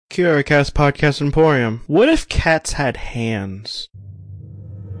KiraCast Podcast Emporium. What if cats had hands?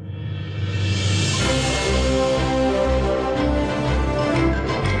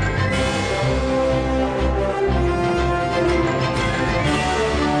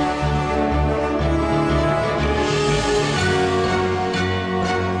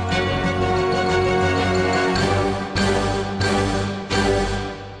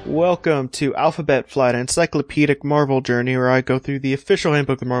 Welcome to Alphabet Flight, an encyclopedic Marvel journey where I go through the official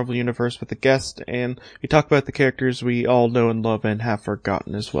handbook of the Marvel Universe with a guest, and we talk about the characters we all know and love and have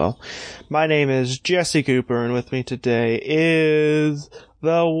forgotten as well. My name is Jesse Cooper, and with me today is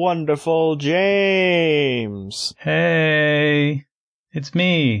the wonderful James. Hey, it's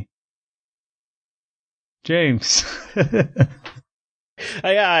me, James.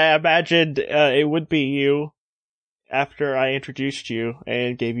 I imagined it would be you after I introduced you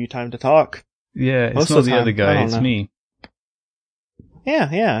and gave you time to talk. Yeah, it's not the other guy, it's me.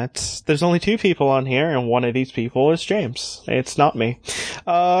 Yeah, there's only two people on here, and one of these people is James. It's not me.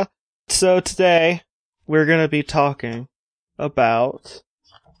 So today, we're gonna be talking about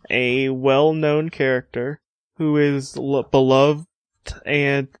a well-known character who is beloved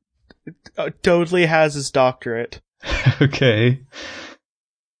and totally has his doctorate. Okay.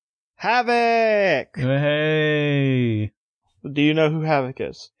 Havoc! Hey! Do you know who Havoc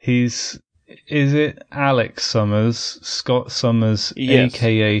is? Is it Alex Summers, Scott Summers, yes.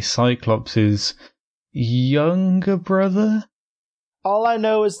 aka Cyclops' younger brother? All I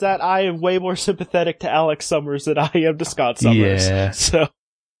know is that I am way more sympathetic to Alex Summers than I am to Scott Summers. Yeah.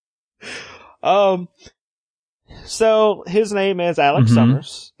 So his name is Alex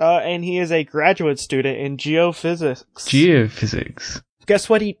Summers, and he is a graduate student in geophysics. Geophysics. Guess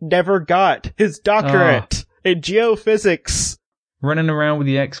what he never got? His doctorate in geophysics. Running around with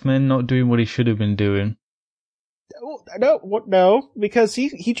the X-Men, not doing what he should have been doing. No, because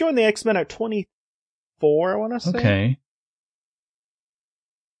he joined the X-Men at 24, I want to say. Okay.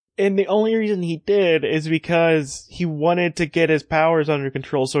 And the only reason he did is because he wanted to get his powers under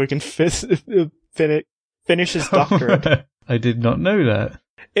control so he can finish his doctorate. I did not know that.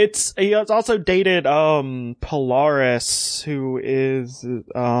 He has also dated, Polaris, who is,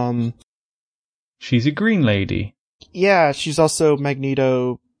 She's a green lady. Yeah, she's also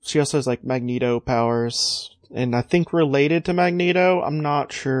Magneto. She also has, Magneto powers. And I think related to Magneto. I'm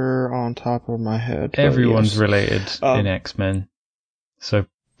not sure on top of my head. Everyone's related in X-Men. So,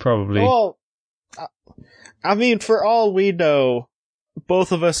 probably. Well, I mean, for all we know,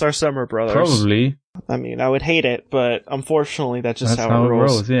 both of us are Summer Brothers. Probably. I mean, I would hate it, but unfortunately, that's just how it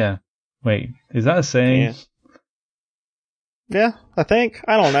rolls. Yeah. Wait, is that a saying? Yeah, I think.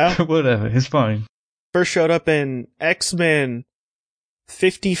 I don't know. Whatever, it's fine. First showed up in X-Men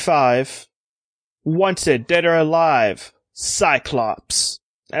 55, Wanted, Dead or Alive, Cyclops,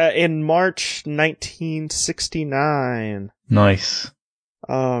 in March 1969. Nice.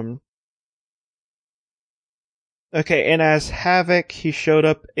 Okay, and as Havoc, he showed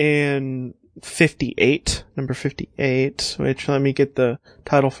up in 58, number 58, which let me get the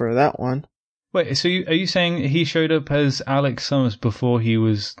title for that one. Wait, so are you saying he showed up as Alex Summers before he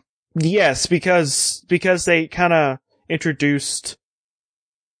was... Yes, because they kind of introduced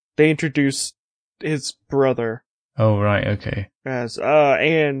his brother. Oh, right, okay. As,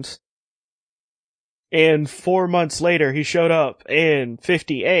 and 4 months later, he showed up in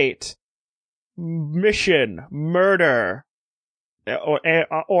 58, Mission, Murder,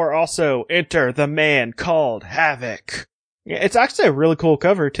 or also Enter the Man Called Havoc. Yeah, it's actually a really cool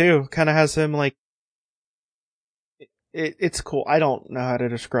cover too. Kind of has him it's cool. I don't know how to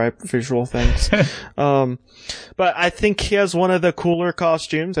describe visual things. But I think he has one of the cooler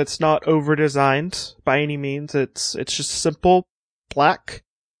costumes. It's not over designed by any means. It's just simple black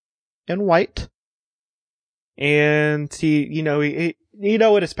and white. And he you know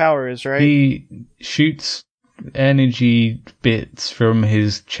what his power is, right? He shoots energy bits from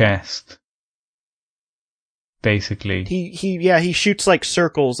his chest, basically. He shoots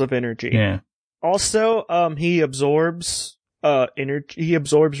circles of energy. Yeah. Also, he absorbs energy. He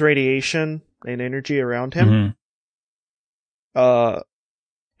absorbs radiation and energy around him. And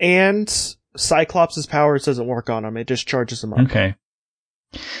Cyclops' powers doesn't work on him. It just charges him up. Okay.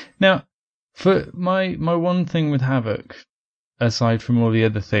 Now, for my one thing with Havoc, aside from all the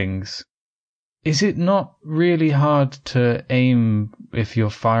other things, is it not really hard to aim if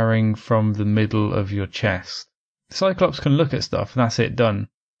you're firing from the middle of your chest? Cyclops can look at stuff, and that's it, done.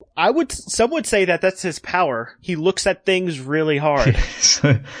 Some would say that that's his power. He looks at things really hard.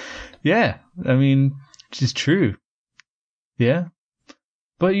 Yeah, I mean, it's true. Yeah.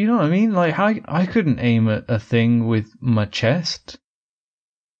 But you know what I mean? I couldn't aim at a thing with my chest.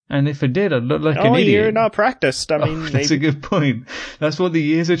 And if I did, I'd look like an Oh, idiot. you're not practiced. I mean, that's a good point. That's what the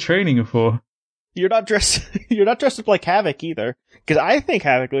years of training are for. you're not dressed up like Havoc either. Because I think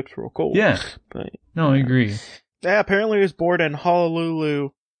Havoc looks real cool. Yeah. But, No, I agree. yeah, apparently he was born in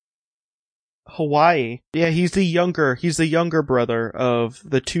Honolulu, Hawaii. Yeah, he's the younger brother of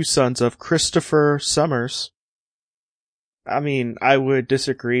the two sons of Christopher Summers. I mean, I would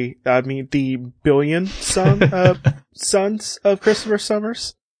disagree. I mean, the billion sons of Christopher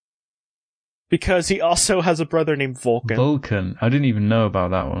Summers. Because he also has a brother named Vulcan. Vulcan. I didn't even know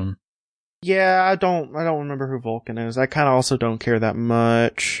about that one. Yeah, I don't remember who Vulcan is. I kinda also don't care that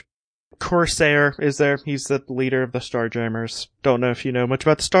much. Corsair is there. He's the leader of the Starjammers. Don't know if you know much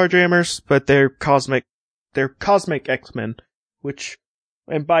about the Starjammers, but they're cosmic X-Men,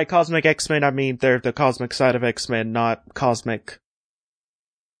 and by cosmic X-Men, I mean they're the cosmic side of X-Men, not cosmic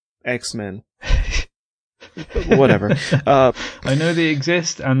X-Men. Whatever. I know they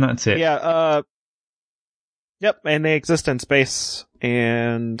exist, and that's it. Yeah, yep, and they exist in space,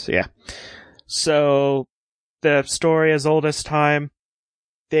 and yeah. So, the story as old as time,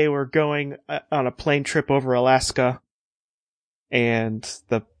 they were going on a plane trip over Alaska, and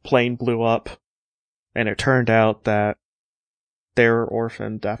the plane blew up, and it turned out that they were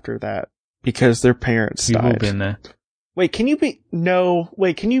orphaned after that, because their parents We've all died. been there. Wait, can you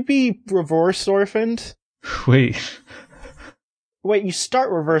be reverse orphaned? Wait, you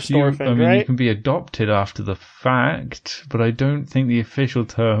start reverse orphaned, you right? can be adopted after the fact, but I don't think the official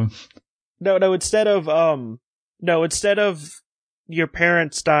term... No, instead of your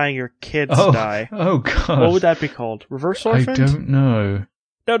parents dying, your kids die. Oh, God. What would that be called? Reverse orphaned? I don't know.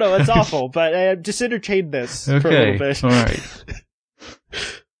 No, it's awful, but just entertain this for a little bit. Alright.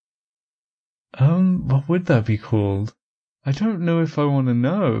 What would that be called? I don't know if I want to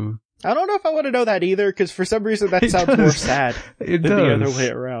know. I don't know if I want to know that either, because for some reason that sounds more sad It than does. the other way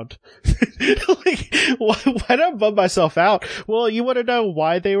around. Like, why not bum myself out? Well, you want to know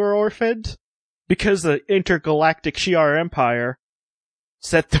why they were orphaned? Because the intergalactic Shi'ar Empire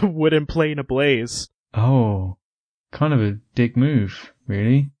set the wooden plane ablaze. Oh, kind of a dick move,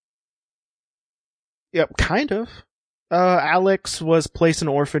 really. Yep, kind of. Alex was placed in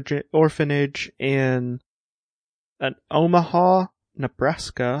orphanage in Omaha,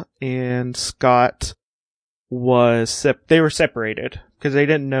 Nebraska, and Scott they were separated because they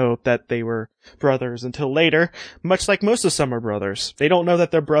didn't know that they were brothers until later, much like most of Summer Brothers. They don't know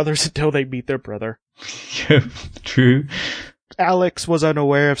that they're brothers until they meet their brother. Yeah, true. Alex was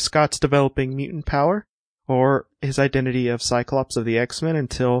unaware of Scott's developing mutant power or his identity of Cyclops of the X-Men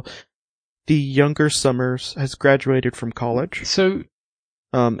until the younger Summers has graduated from college. So,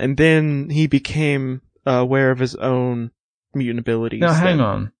 and then he became aware of his own mutant abilities. now hang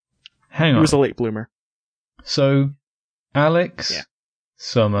on. He was a late bloomer. So, Alex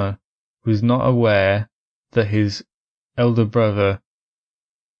Summer was not aware that his elder brother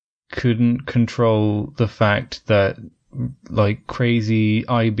couldn't control the fact that, like, crazy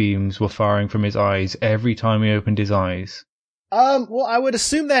eye beams were firing from his eyes every time he opened his eyes. Well, I would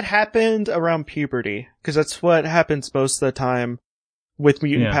assume that happened around puberty, because that's what happens most of the time with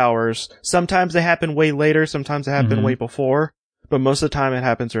mutant powers. Sometimes they happen way later, sometimes they happen way before, but most of the time it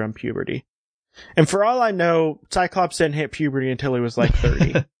happens around puberty. And for all I know, Cyclops didn't hit puberty until he was like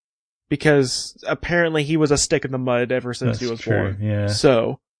 30. Because apparently he was a stick in the mud ever since he was born. Yeah.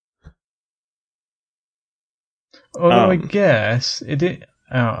 So. Although I guess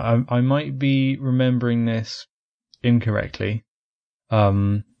I might be remembering this incorrectly.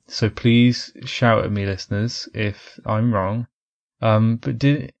 So please shout at me, listeners, if I'm wrong. But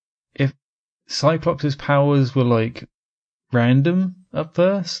if Cyclops' powers were like random at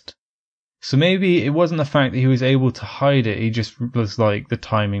first? So maybe it wasn't the fact that he was able to hide it, he just was like, the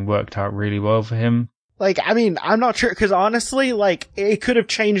timing worked out really well for him. Like, I mean, I'm not sure, because honestly, like, it could have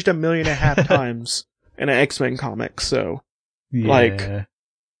changed 1.5 million times in an X-Men comic, so. Yeah.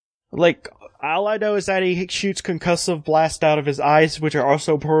 Like, all I know is that he shoots concussive blast out of his eyes, which are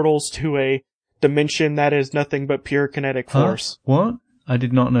also portals to a dimension that is nothing but pure kinetic force. What? I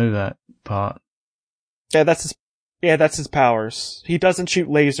did not know that part. Yeah, that's his powers. He doesn't shoot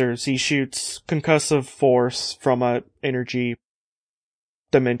lasers, he shoots concussive force from a energy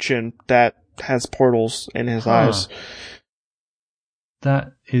dimension that has portals in his eyes.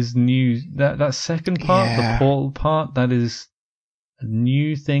 That is new. That second part, Yeah. the portal part, that is a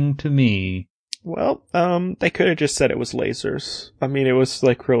new thing to me. Well, they could have just said it was lasers. I mean, it was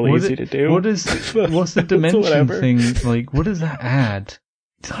like real easy to do. What's the dimension thing like? What does that add?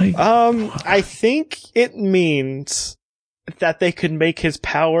 Like, I think it means that they could make his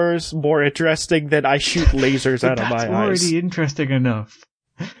powers more interesting than I shoot lasers out of my eyes. That's already interesting enough.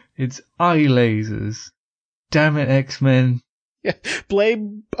 It's eye lasers. Damn it, X-Men. Yeah,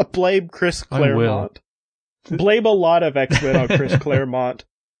 blame Chris I will. Claremont. Blame a lot of X-Men on Chris Claremont.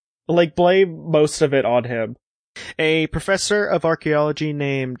 Like, blame most of it on him. A professor of archaeology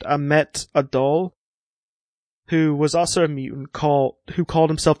named Ahmet Adol, who was also a mutant who called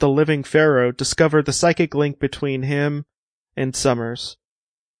himself the Living Pharaoh, discovered the psychic link between him and Summers.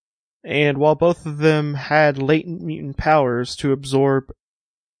 And while both of them had latent mutant powers to absorb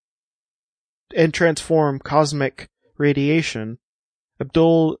and transform cosmic radiation,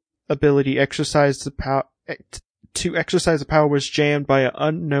 Abdul's ability to exercise the power was jammed by an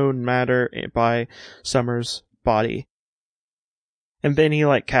unknown matter by Summers' body. And then he,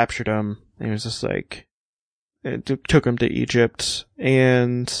 captured him. And he was just it took him to Egypt,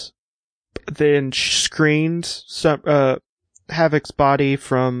 and then screened Havoc's body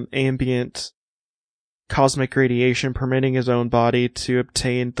from ambient cosmic radiation, permitting his own body to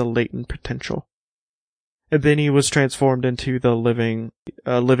obtain the latent potential. And then he was transformed into the living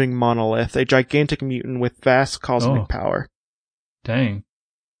monolith, a gigantic mutant with vast cosmic power. Dang.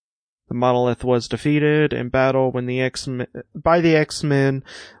 The monolith was defeated in battle by the X-Men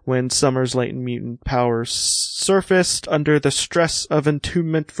when Summers' latent mutant powers surfaced under the stress of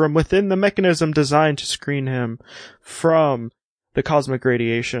entombment from within the mechanism designed to screen him from the cosmic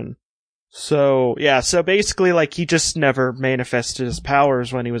radiation. So basically, he just never manifested his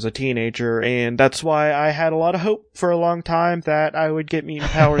powers when he was a teenager, and that's why I had a lot of hope for a long time that I would get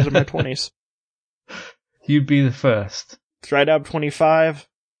mutant powers in my 20s. You'd be the first. It's right up 25,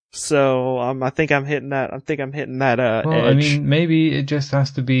 so I think I'm hitting that. Well, edge. I mean, maybe it just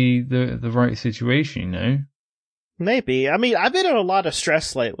has to be the right situation, you know? Maybe. I mean, I've been in a lot of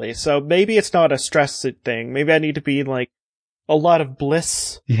stress lately, so maybe it's not a stress thing. Maybe I need to be in, a lot of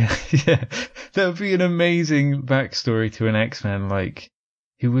bliss. Yeah. That would be an amazing backstory to an X-Men.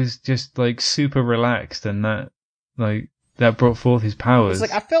 He was just, super relaxed, and that brought forth his powers.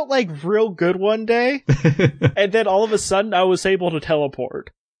 It's I felt real good one day, and then all of a sudden I was able to teleport.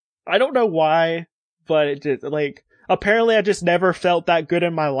 I don't know why, but it just, apparently I just never felt that good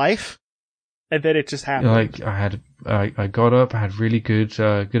in my life, and then it just happened. I got up, I had really good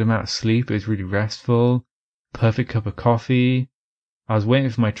amount of sleep, it was really restful. Perfect cup of coffee. I was waiting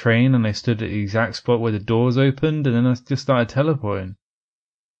for my train, and I stood at the exact spot where the doors opened, and then I just started teleporting.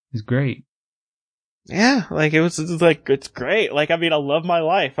 It was great. Yeah, it's great. I love my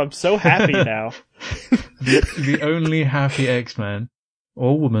life. I'm so happy now. the only happy X-Man.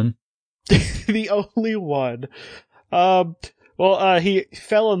 Or woman. The only one. He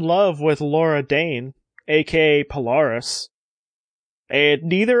fell in love with Laura Dane, aka Polaris. And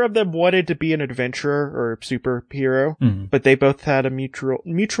neither of them wanted to be an adventurer or superhero, but they both had a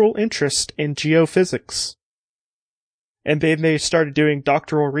mutual interest in geophysics. And then they started doing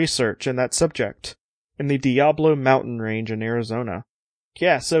doctoral research in that subject, in the Diablo Mountain Range in Arizona.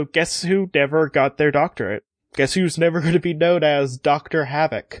 Yeah, so guess who never got their doctorate? Guess who's never going to be known as Dr.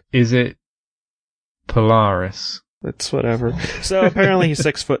 Havoc? Is it Polaris? It's whatever. So apparently he's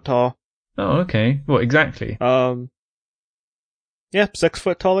 6 foot tall. Oh, okay. What exactly? Yeah, 6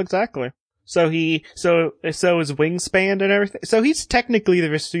 foot tall exactly. So his wingspan and everything. So he's technically the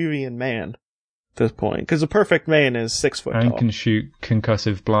Vesuvian Man at this point, because the perfect man is 6 foot tall. And can shoot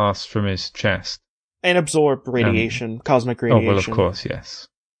concussive blasts from his chest. And absorb radiation, cosmic radiation. Oh, well, of course, yes.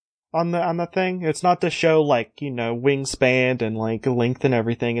 On the thing. It's not to show, wingspan and, length and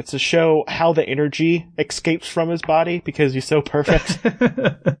everything. It's to show how the energy escapes from his body, because he's so perfect.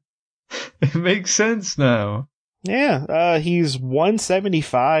 It makes sense now. Yeah, he's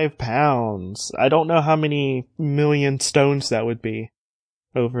 175 pounds. I don't know how many million stones that would be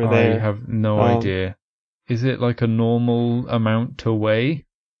over there. I have no idea. Is it a normal amount to weigh?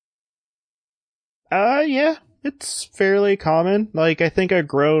 Yeah, it's fairly common. I think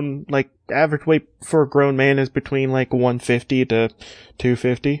average weight for a grown man is between 150 to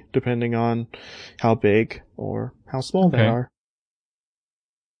 250, depending on how big or how small they are.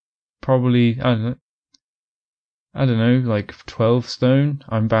 Probably, I don't know, 12 stone.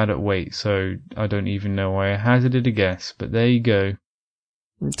 I'm bad at weight, so I don't even know why I hazarded a guess, but there you go.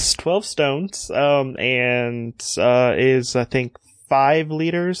 It's 12 stones, and is, I think, 5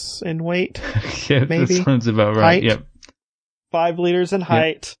 liters in weight. Yeah, maybe. That sounds about right, height, yep. 5 liters in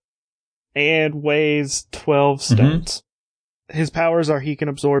height, and weighs 12 stones. His powers are he can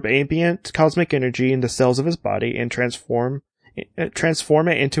absorb ambient cosmic energy into cells of his body and transform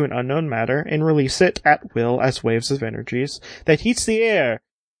it into an unknown matter and release it at will as waves of energies that heats the air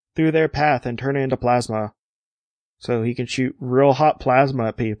through their path and turn it into plasma. So he can shoot real hot plasma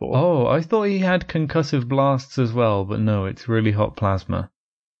at people. Oh, I thought he had concussive blasts as well, but no, it's really hot plasma.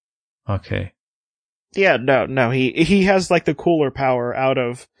 Okay. Yeah, no, he has like the cooler power out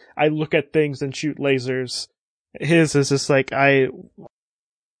of, I look at things and shoot lasers. His is just like, Well,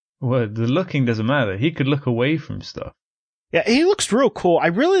 the looking doesn't matter. He could look away from stuff. yeah, he looks real cool. I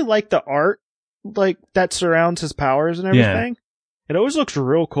really like the art, like, that surrounds his powers and everything. It always looks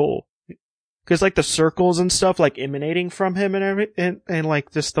real cool. Cause like the circles and stuff, like, emanating from him and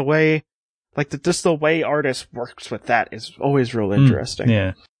like, just the way, like, just the way artist works with that is always real interesting.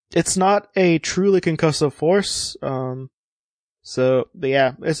 Yeah. It's not a truly concussive force, so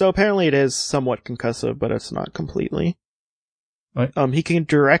apparently it is somewhat concussive, but it's not completely. Right. He can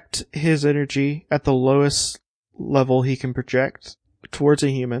direct his energy at the lowest level he can project towards a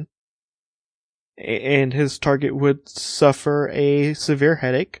human, and his target would suffer a severe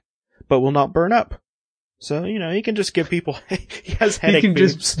headache, but will not burn up. So, he can just give people, he has headache He can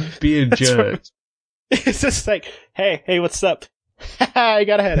beams. just be a jerk. It's just like, hey, what's up? I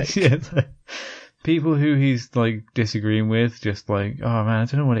got a headache. Yeah, people who he's like disagreeing with, just like, oh man, I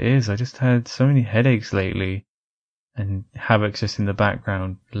don't know what it is. I just had so many headaches lately. And Havoc's just in the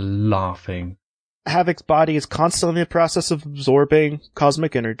background laughing. Havoc's body is constantly in the process of absorbing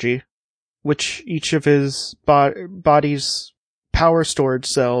cosmic energy, which each of his body's power storage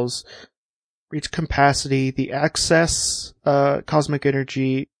cells reach capacity. The excess cosmic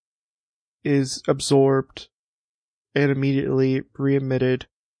energy is absorbed and immediately re-emitted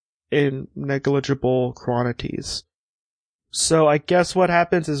in negligible quantities. So I guess what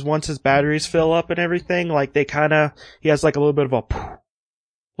happens is once his batteries fill up and everything, like he has like a little bit of a,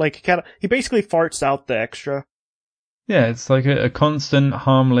 like he basically farts out the extra. Yeah, it's like a constant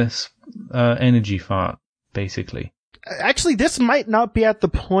harmless energy fart, basically. Actually, this might not be at the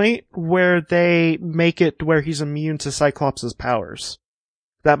point where they make it where he's immune to Cyclops' powers.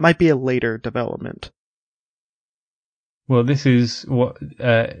 That might be a later development. Well, this is what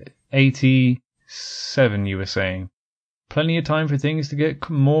 87 you were saying. Plenty of time for things to get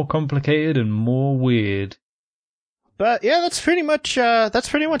more complicated and more weird. But yeah, that's pretty much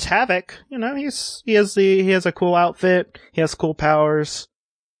Havoc. He has a cool outfit. He has cool powers.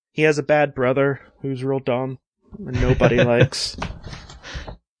 He has a bad brother who's real dumb and nobody likes.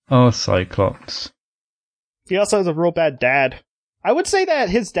 Oh, Cyclops. He also has a real bad dad. I would say that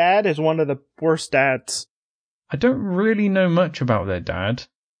his dad is one of the worst dads. I don't really know much about their dad.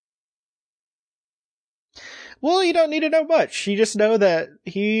 Well, you don't need to know much. You just know that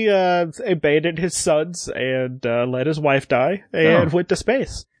he abandoned his sons and let his wife die and went to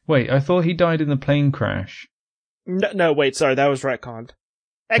space. Wait, I thought he died in the plane crash. No, wait, sorry, that was retconned.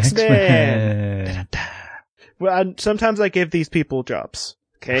 X-Men! Well, sometimes I give these people jobs,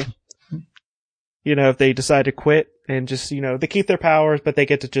 okay? If they decide to quit and just, they keep their powers, but they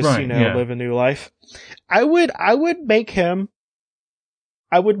get to just, live a new life. I would make him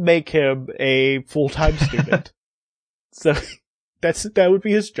a full-time student. So, that would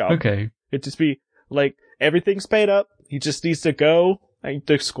be his job. Okay. It'd just be, like, everything's paid up. He just needs to go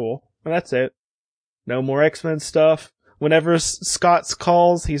to school. And that's it. No more X-Men stuff. Whenever Scott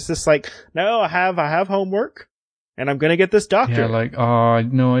calls, he's just like, no, I have homework. And I'm gonna get this doctor. Yeah, like,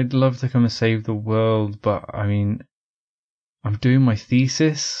 no, I'd love to come and save the world, but, I mean, I'm doing my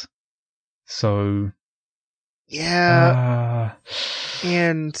thesis, so... Yeah.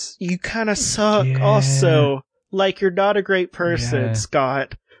 And you kind of suck also. Like, you're not a great person,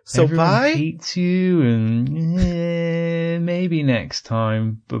 Scott. So everyone hates you, and maybe next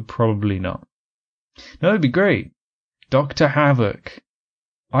time, but probably not. No, it'd be great. Dr. Havoc.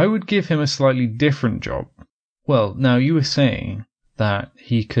 I would give him a slightly different job. Well, now you were saying that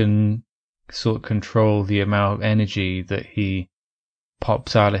he can sort of control the amount of energy that he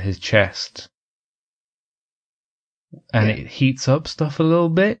pops out of his chest. And it heats up stuff a little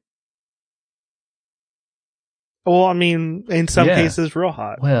bit. Well, I mean, in some cases, real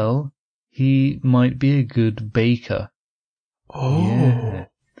hot. Well, he might be a good baker. Oh. Yeah.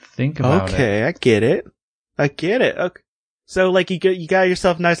 Think about it. Okay, I get it. Okay. So, like, you got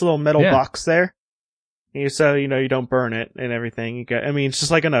yourself a nice little metal box there. So, you don't burn it and everything. It's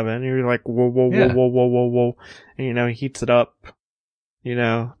just like an oven. You're like, whoa. And, he heats it up,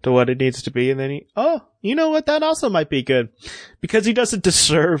 to what it needs to be. And then you know what? That also might be good. Because he doesn't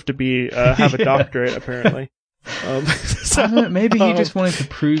deserve to have a doctorate, apparently. So, I don't know, maybe he just wanted to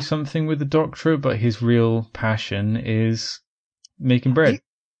prove something with the doctorate, but his real passion is making bread.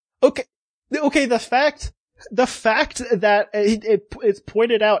 Okay. The fact that it's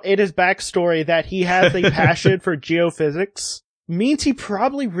pointed out in his backstory that he has a passion for geophysics means he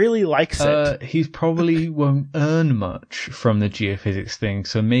probably really likes it. He probably won't earn much from the geophysics thing,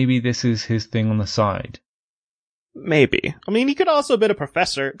 so maybe this is his thing on the side. Maybe. I mean, he could also have been a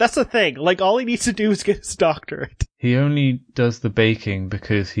professor. That's the thing. Like, all he needs to do is get his doctorate. He only does the baking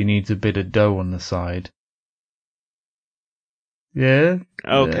because he needs a bit of dough on the side. Yeah?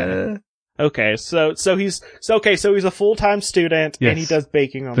 Okay. Okay, so he's a full-time student, Yes, and he does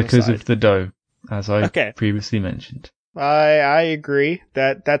baking on the side. because of the dough, as I previously mentioned. I agree.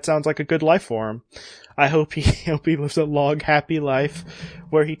 That sounds like a good life for him. I hope he lives a long, happy life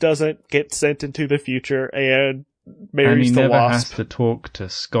where he doesn't get sent into the future and marries the Wasp. And he never Wasp. has to talk to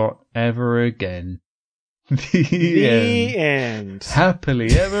Scott ever again. The end.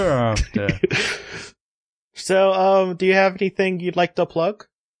 Happily ever after. So, do you have anything you'd like to plug?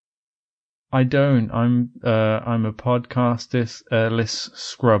 I don't. I'm a podcastless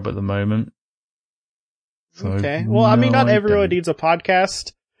scrub at the moment. So okay. Well, I mean, not everyone don't. needs a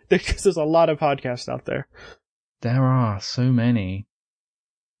podcast, because there's a lot of podcasts out there. There are so many.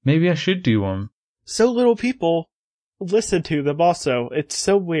 Maybe I should do one. So little people listen to them also. It's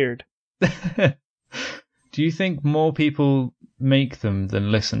so weird. Do you think more people make them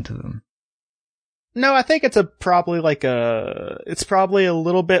than listen to them? No, I think it's probably a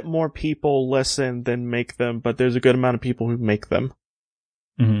little bit more people listen than make them, but there's a good amount of people who make them.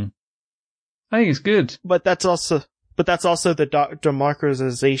 Mm-hmm. I think it's good. But that's also the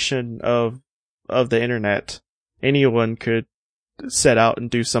democratization of the internet. Anyone could set out and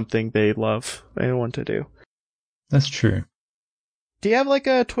do something they love and want to do. That's true. Do you have like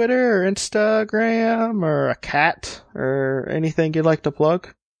a Twitter or Instagram or a cat or anything you'd like to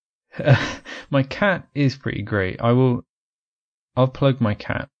plug? My cat is pretty great. I'll plug my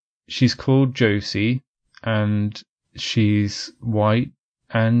cat. She's called Josie, and she's white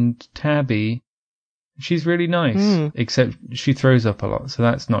and tabby. She's really nice, except she throws up a lot, so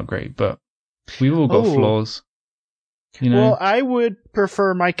that's not great, but we've all got flaws. You know? Well, I would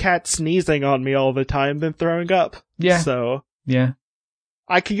prefer my cat sneezing on me all the time than throwing up. Yeah. So. Yeah.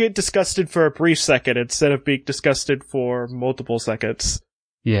 I could get disgusted for a brief second instead of being disgusted for multiple seconds.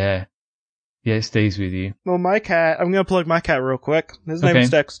 Yeah. Yeah, it stays with you. Well, my cat, I'm gonna plug my cat real quick. His name is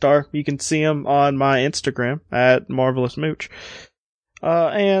Dexstar. You can see him on my Instagram at Marvelous Mooch.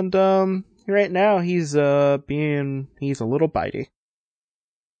 Right now he's a little bitey.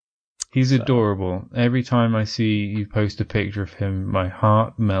 He's adorable. Every time I see you post a picture of him, my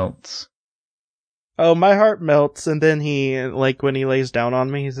heart melts. Oh, my heart melts, and then when he lays down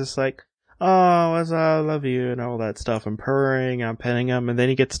on me, he's just like, oh, I love you, and all that stuff. I'm purring, I'm petting him, and then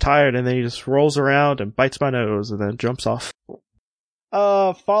he gets tired, and then he just rolls around and bites my nose, and then jumps off.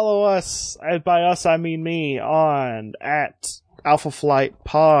 Follow us, and by us I mean me, on Alpha Flight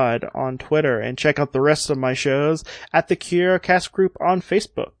Pod on Twitter, and check out the rest of my shows at the CurioCast group on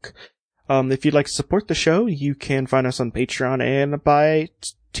Facebook. If you'd like to support the show, you can find us on Patreon and buy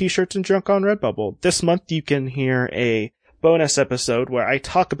t-shirts and junk on Redbubble. This month you can hear a bonus episode where I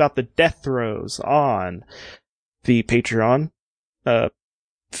talk about the death throes on the Patreon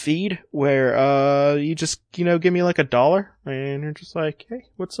feed, where you just give me like $1 and you're just like, hey,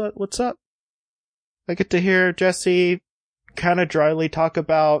 what's up. I get to hear Jesse kind of dryly talk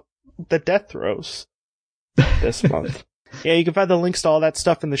about the death throes this month. Yeah, you can find the links to all that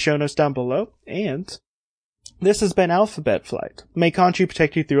stuff in the show notes down below. And this has been Alphabet Flight. May Khonshu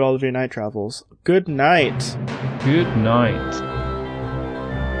protect you through all of your night travels. Good night. Good night.